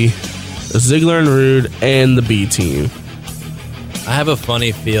OC, Ziggler and Rude, and the B Team. I have a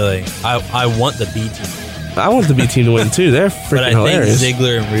funny feeling. I want the B Team. I want the B Team to win too. They're freaking hilarious. Think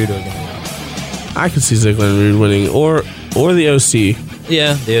Ziggler and Rude are going to win. I could see Ziggler and Rude winning, or the OC.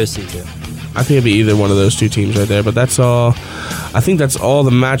 Yeah, the OC too. I think it'd be either one of those two teams right there. But that's all. I think that's all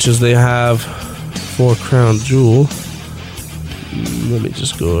the matches they have for Crown Jewel. Let me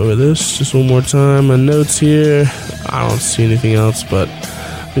just go over this just one more time. My notes here. I don't see anything else, but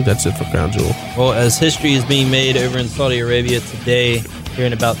I think that's it for Crown Jewel. Well, as history is being made over in Saudi Arabia today, here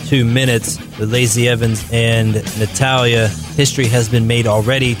in about 2 minutes, with Lacey Evans and Natalya, history has been made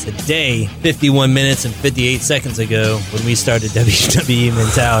already today, 51 minutes and 58 seconds ago, when we started WWE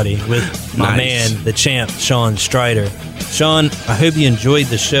Mentality with my man, the champ, Sean Strider. Sean, I hope you enjoyed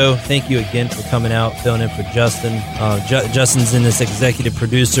the show. Thank you again for coming out, filling in for Justin. Justin's in this executive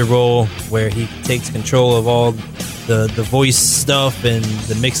producer role where he takes control of all the voice stuff and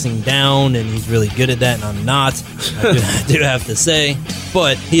the mixing down, and he's really good at that, and I'm not. I do have to say.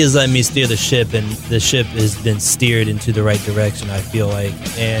 But he has let me steer the ship, and the ship has been steered into the right direction, I feel like.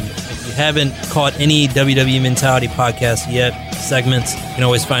 And if you haven't caught any WWE Mentality podcast yet, segments, you can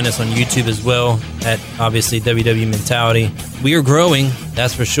always find us on YouTube as well at, obviously, WWE Mentality. We are growing,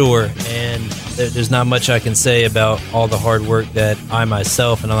 that's for sure, and there's not much I can say about all the hard work that I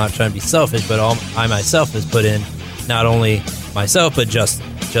myself, and I'm not trying to be selfish, but I myself has put in, not only myself, but Justin.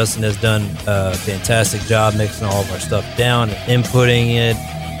 Justin has done a fantastic job mixing all of our stuff down, inputting it,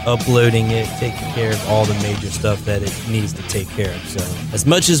 uploading it, taking care of all the major stuff that it needs to take care of. So as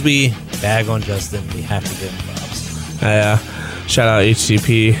much as we bag on Justin, we have to give him props. Shout out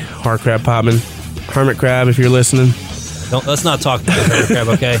HCP, Hard Crab Popman, Hermit Crab, if you're listening. Let's not talk about Hermit Crab,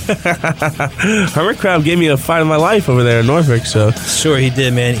 okay? Hermit Crab gave me a fight of my life over there in Norfolk, so. Sure he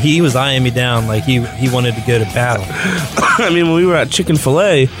did, man. He was eyeing me down like he wanted to go to battle. I mean, when we were at Chicken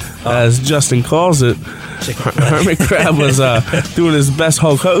Filet, as Justin calls it, Hermit Crab was doing his best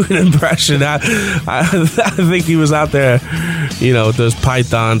Hulk Hogan impression. I think he was out there, with those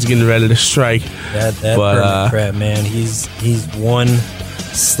pythons getting ready to strike. That Hermit Crab, man, he's one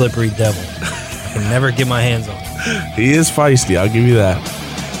slippery devil. I can never get my hands on him. He is feisty, I'll give you that.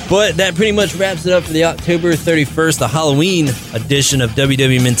 But that pretty much wraps it up for the October 31st, the Halloween edition of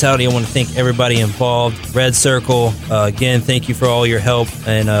WWE Mentality. I want to thank everybody involved. Red Circle, again, thank you for all your help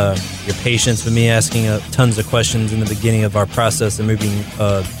and your patience with me asking tons of questions in the beginning of our process of moving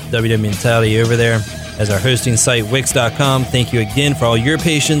WWE Mentality over there. As our hosting site, Wix.com, thank you again for all your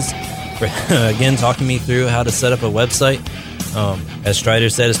patience, for, again, talking me through how to set up a website. As Strider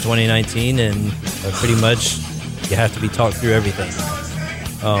said, it's 2019, and pretty much you have to be talked through everything.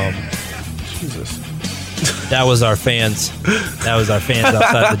 Jesus. That was our fans. That was our fans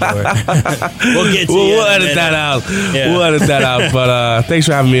outside the door. We'll get to you. We'll edit that out. Yeah. We'll edit that out. But thanks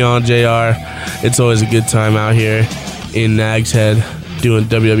for having me on, JR. It's always a good time out here in Nag's Head doing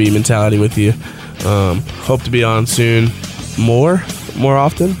WWE Mentality with you. Hope to be on soon. More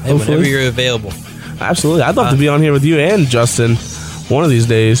often, hey, whenever you're available. Absolutely. I'd love to be on here with you and Justin one of these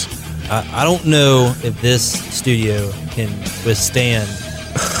days. I don't know if this studio can withstand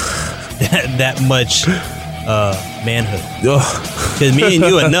that much manhood. Because me and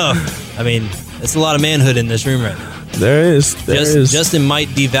you enough. I mean, it's a lot of manhood in this room right now. There is. Justin might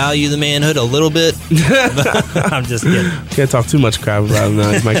devalue the manhood a little bit. I'm just kidding. Can't talk too much crap about him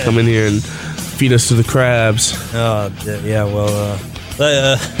now. He might come in here and feed us to the crabs. Oh, yeah, well,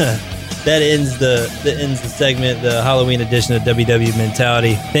 that ends the segment, the Halloween edition of WW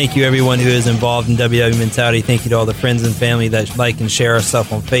Mentality. Thank you, everyone who is involved in WW Mentality. Thank you to all the friends and family that like and share our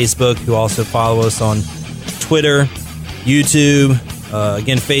stuff on Facebook, who also follow us on Twitter, YouTube,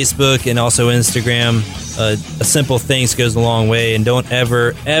 again, Facebook, and also Instagram. A simple thanks goes a long way, and don't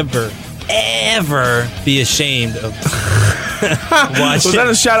ever be ashamed of watching. Was that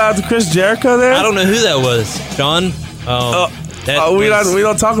a shout out to Chris Jericho there? I don't know who that was, Sean. We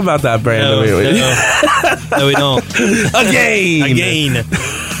don't talk about that brand. No, we don't. Again.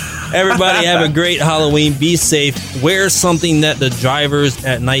 Everybody have a great Halloween. Be safe. Wear something that the drivers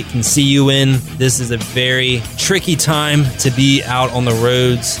at night can see you in. This is a very tricky time to be out on the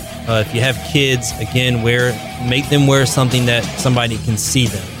roads. If you have kids, again, make them wear something that somebody can see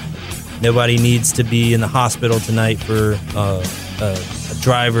them. Nobody needs to be in the hospital tonight for a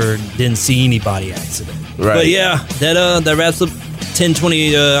driver didn't see anybody accident. Right. But yeah, that wraps up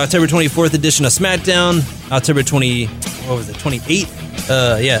October 24th edition of SmackDown. October 28th?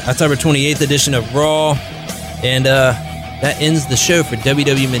 October 28th edition of Raw. And that ends the show for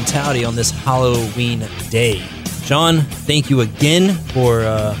WW Mentality on this Halloween day. Sean, thank you again for,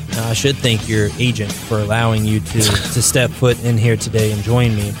 I should thank your agent for allowing you to step foot in here today and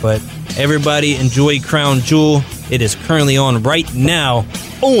join me. But everybody enjoy Crown Jewel. It is currently on right now,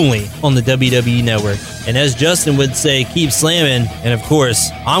 only on the WWE Network. And as Justin would say, keep slamming. And of course,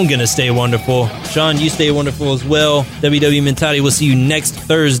 I'm going to stay wonderful. Sean, you stay wonderful as well. WW Mentality, we'll see you next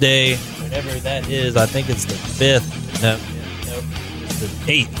Thursday, whatever that is. I think it's the 5th. No, it's the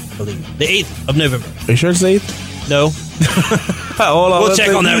 8th, I believe. The 8th of November. Are you sure it's the 8th? No. Hold on. We'll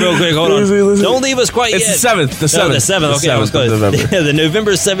check on that real quick. Hold on. Don't leave us quite yet. It's the 7th. The 7th. No, the 7th. Okay, I was close. The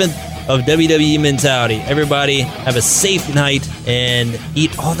November 7th of WWE Mentality. Everybody have a safe night and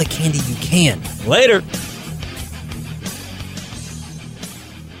eat all the candy you can. Later.